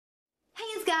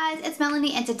Hi guys, it's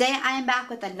Melanie and today I am back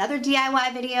with another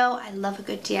DIY video. I love a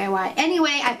good DIY.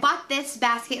 Anyway, I bought this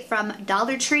basket from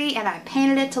Dollar Tree and I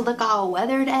painted it to look all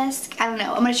weathered-esque. I don't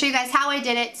know. I'm going to show you guys how I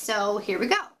did it, so here we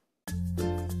go.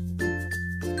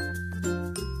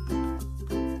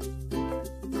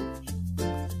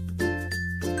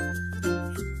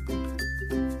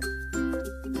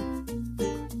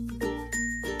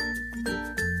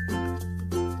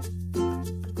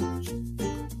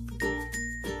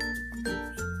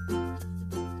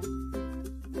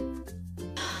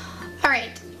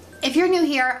 Alright, if you're new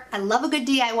here, I love a good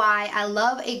DIY. I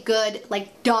love a good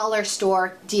like dollar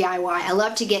store DIY. I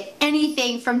love to get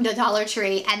anything from the Dollar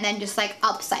Tree and then just like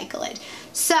upcycle it.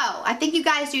 So I think you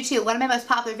guys do too. One of my most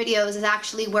popular videos is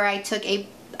actually where I took a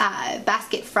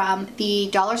basket from the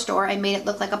dollar store and made it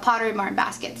look like a Pottery Barn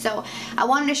basket. So I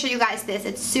wanted to show you guys this.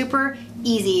 It's super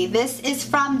easy. This is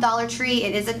from Dollar Tree.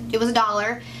 It was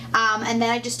 $1. And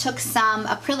then I just took some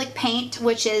acrylic paint,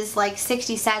 which is like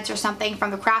 60 cents or something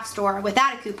from the craft store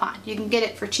without a coupon. You can get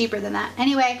it for cheaper than that.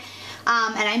 Anyway,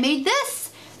 and I made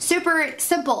this super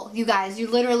simple, you guys. You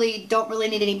literally don't really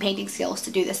need any painting skills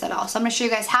to do this at all. So I'm going to show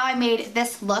you guys how I made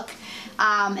this look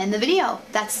in the video.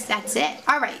 That's it.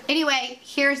 Alright, anyway,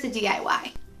 here's the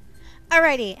DIY.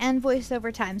 Alrighty, and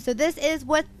voiceover time. So this is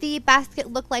what the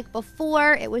basket looked like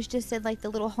before. It was just in like the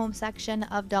little home section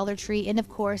of Dollar Tree, and of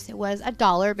course it was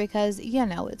 $1 because, you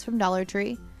know, it's from Dollar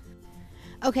Tree.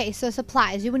 Okay, so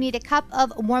supplies. You will need a cup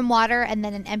of warm water and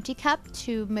then an empty cup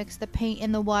to mix the paint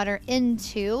and the water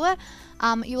into.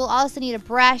 You will also need a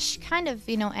brush, kind of,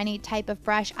 you know, any type of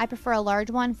brush. I prefer a large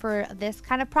one for this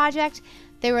kind of project.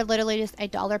 They were literally just a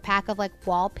 $1 pack of like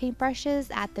wall paint brushes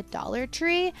at the Dollar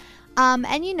Tree.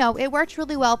 And you know, it worked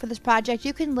really well for this project.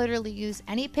 You can literally use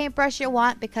any paintbrush you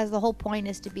want because the whole point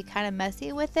is to be kind of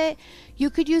messy with it. You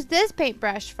could use this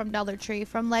paintbrush from Dollar Tree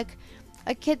from like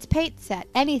a kid's paint set,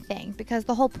 anything, because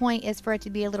the whole point is for it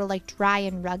to be a little like dry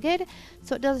and rugged,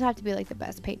 so it doesn't have to be like the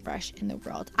best paintbrush in the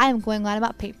world. I am going on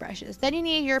about paintbrushes. Then you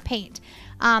need your paint.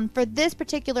 For this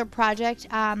particular project,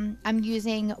 I'm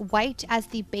using white as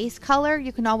the base color.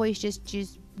 You can always just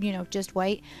use, you know, just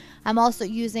white. I'm also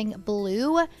using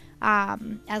blue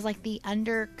as like the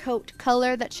undercoat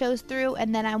color that shows through,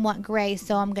 and then I want gray,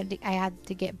 so I had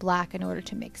to get black in order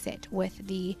to mix it with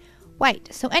the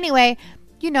white. So anyway,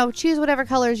 you know, choose whatever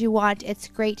colors you want. It's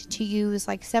great to use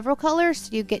like several colors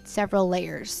so you get several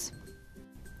layers.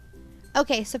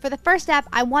 Okay, so for the first step,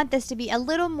 I want this to be a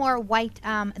little more white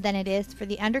than it is for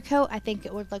the undercoat. I think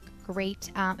it would look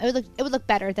great. It would look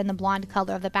better than the blonde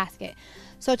color of the basket.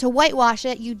 So to whitewash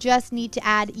it, you just need to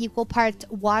add equal parts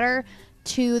water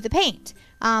to the paint.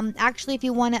 Actually, if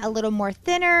you want it a little more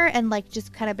thinner and like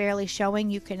just kind of barely showing,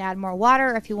 you can add more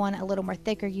water. If you want it a little more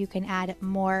thicker, you can add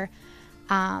more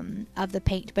of the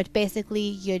paint, but basically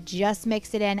you just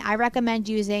mix it in. I recommend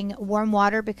using warm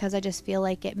water because I just feel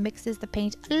like it mixes the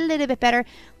paint a little bit better.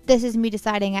 This is me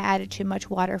deciding I added too much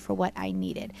water for what I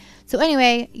needed. So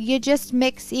anyway, you just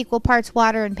mix equal parts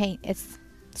water and paint. It's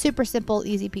super simple,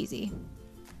 easy peasy.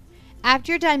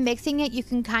 After you're done mixing it, you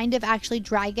can kind of actually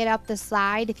drag it up the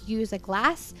side if you use a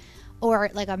glass or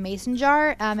like a mason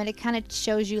jar, and it kind of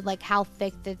shows you like how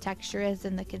thick the texture is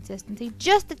and the consistency.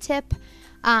 Just the tip.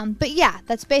 But yeah,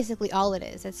 that's basically all it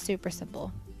is. It's super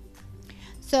simple.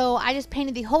 So I just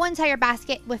painted the whole entire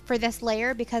basket for this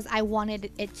layer because I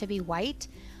wanted it to be white.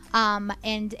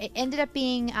 And it ended up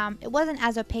being, it wasn't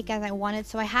as opaque as I wanted,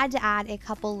 so I had to add a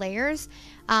couple layers.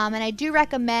 And I do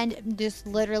recommend just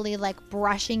literally like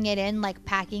brushing it in, like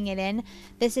packing it in.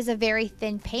 This is a very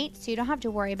thin paint, so you don't have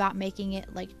to worry about making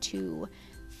it like too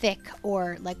thick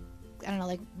or like, I don't know,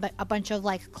 like a bunch of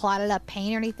like clotted up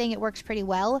paint or anything. It works pretty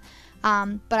well.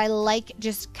 But I like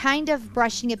just kind of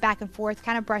brushing it back and forth,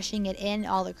 kind of brushing it in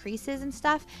all the creases and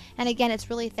stuff. And again, it's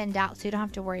really thinned out, so you don't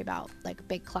have to worry about like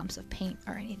big clumps of paint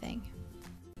or anything.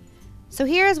 So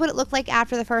here's what it looked like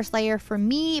after the first layer. For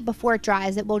me, before it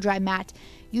dries, it will dry matte.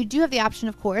 You do have the option,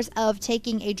 of course, of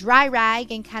taking a dry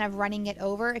rag and kind of running it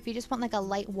over. If you just want like a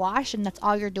light wash and that's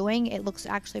all you're doing, it looks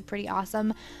actually pretty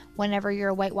awesome whenever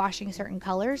you're whitewashing certain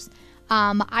colors.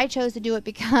 I chose to do it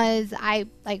because I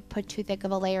like put too thick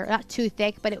of a layer, not too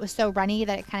thick, but it was so runny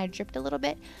that it kind of dripped a little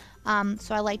bit.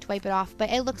 So I like to wipe it off, but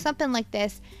it looks something like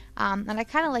this. And I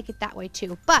kind of like it that way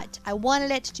too, but I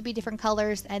wanted it to be different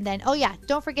colors. And then, oh yeah,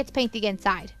 don't forget to paint the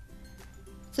inside.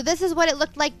 So this is what it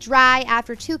looked like dry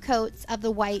after 2 coats of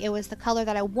the white. It was the color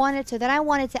that I wanted. So then I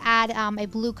wanted to add a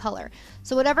blue color.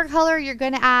 So whatever color you're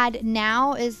going to add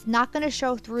now is not going to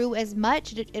show through as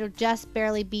much. It'll just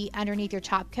barely be underneath your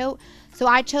top coat. So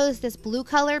I chose this blue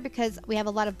color because we have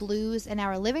a lot of blues in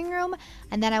our living room,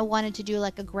 and then I wanted to do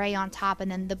like a gray on top, and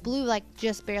then the blue like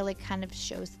just barely kind of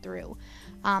shows through.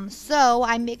 So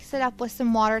I mixed it up with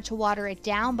some water to water it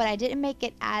down, but I didn't make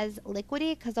it as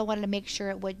liquidy because I wanted to make sure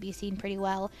it would be seen pretty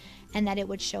well and that it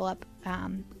would show up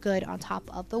good on top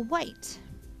of the white.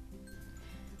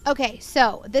 Okay,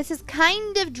 so this is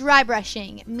kind of dry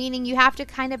brushing, meaning you have to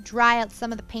kind of dry out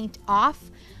some of the paint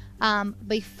off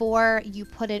before you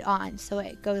put it on, so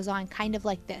it goes on kind of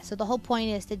like this. So the whole point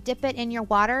is to dip it in your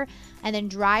water and then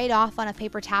dry it off on a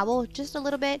paper towel just a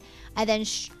little bit, and then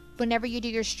whenever you do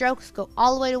your strokes, go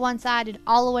all the way to one side and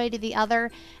all the way to the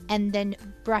other, and then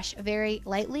brush very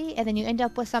lightly, and then you end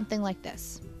up with something like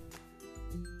this.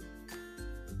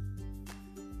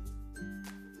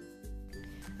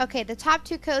 Okay, the top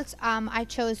two coats, I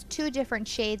chose two different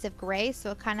shades of gray, so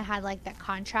it kind of had like that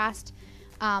contrast.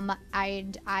 I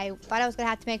thought I was going to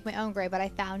have to make my own gray, but I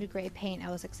found a gray paint. I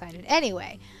was excited.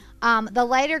 Anyway, the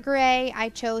lighter gray I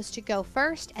chose to go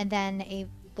first, and then a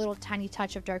little tiny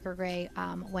touch of darker gray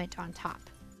went on top.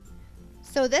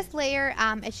 So this layer,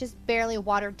 it's just barely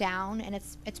watered down, and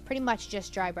it's pretty much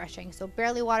just dry brushing. So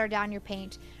barely water down your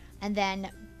paint, and then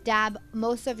dab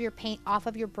most of your paint off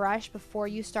of your brush before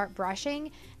you start brushing,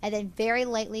 and then very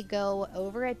lightly go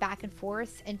over it back and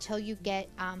forth until you get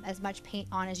as much paint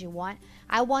on as you want.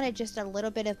 I wanted just a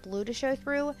little bit of blue to show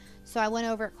through, so I went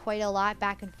over it quite a lot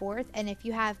back and forth, and if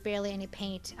you have barely any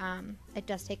paint, it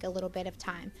does take a little bit of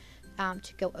time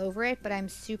to go over it, but I'm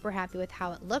super happy with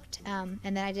how it looked. And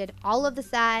then I did all of the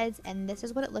sides, and this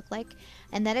is what it looked like.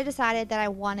 And then I decided that I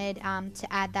wanted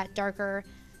to add that darker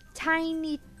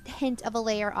tiny hint of a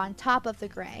layer on top of the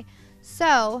gray.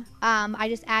 So I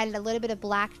just added a little bit of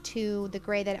black to the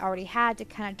gray that I already had to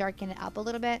kind of darken it up a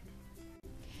little bit.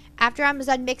 After I'm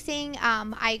done mixing,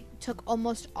 I took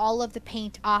almost all of the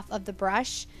paint off of the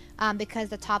brush because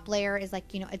the top layer is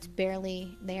like, you know, it's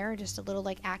barely there, just a little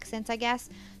like accents, I guess.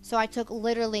 So I took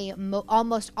literally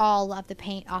almost all of the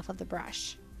paint off of the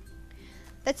brush.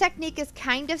 The technique is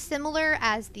kind of similar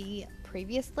as the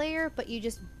previous layer, but you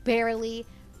just barely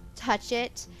touch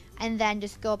it and then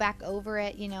just go back over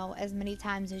it, you know, as many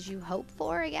times as you hope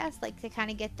for, I guess, like to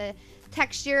kind of get the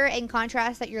texture and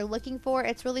contrast that you're looking for.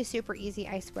 It's really super easy,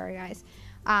 I swear, guys.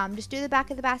 Just do the back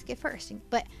of the basket first.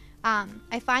 But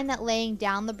I find that laying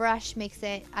down the brush makes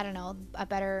it, I don't know, a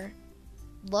better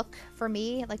look for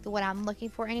me, like what I'm looking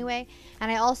for anyway. And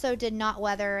I also did not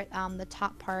weather the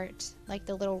top part, like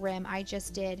the little rim. I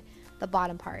just did the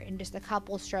bottom part in just a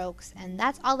couple strokes, and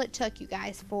that's all it took, you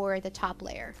guys, for the top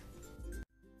layer.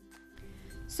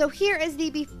 So here is the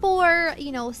before,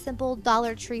 you know, simple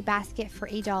Dollar Tree basket for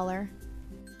 $1.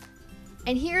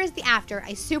 And here is the after.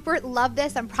 I super love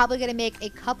this. I'm probably going to make a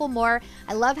couple more.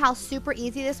 I love how super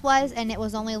easy this was, and it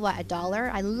was only, what,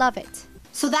 $1? I love it.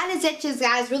 So that is it, just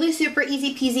guys, really super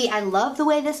easy peasy. I love the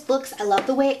way this looks. I love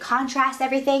the way it contrasts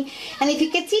everything. And if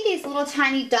you can see these little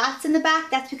tiny dots in the back,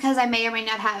 that's because I may or may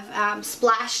not have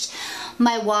splashed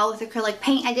my wall with acrylic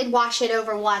paint. I did wash it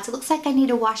over once. It looks like I need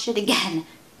to wash it again.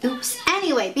 Oops.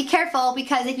 Anyway, be careful,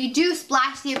 because if you do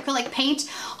splash the acrylic paint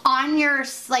on your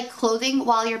like clothing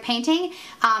while you're painting,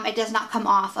 it does not come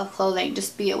off of clothing.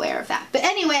 Just be aware of that. But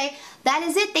anyway, that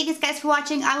is it. Thank you guys for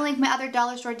watching. I will link my other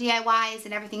dollar store DIYs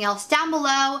and everything else down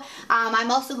below. I'm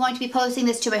also going to be posting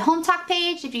this to my Home Talk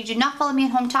page. If you do not follow me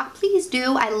on Home Talk, please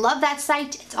do. I love that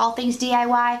site. It's all things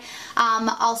DIY.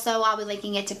 Also, I'll be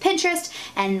linking it to Pinterest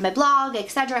and my blog,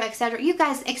 etc., etc. You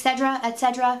guys, etc.,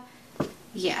 etc.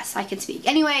 Yes, I can speak.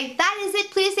 Anyway, that is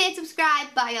it. Please stay and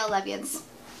subscribe. Bye, y'all. Love yous.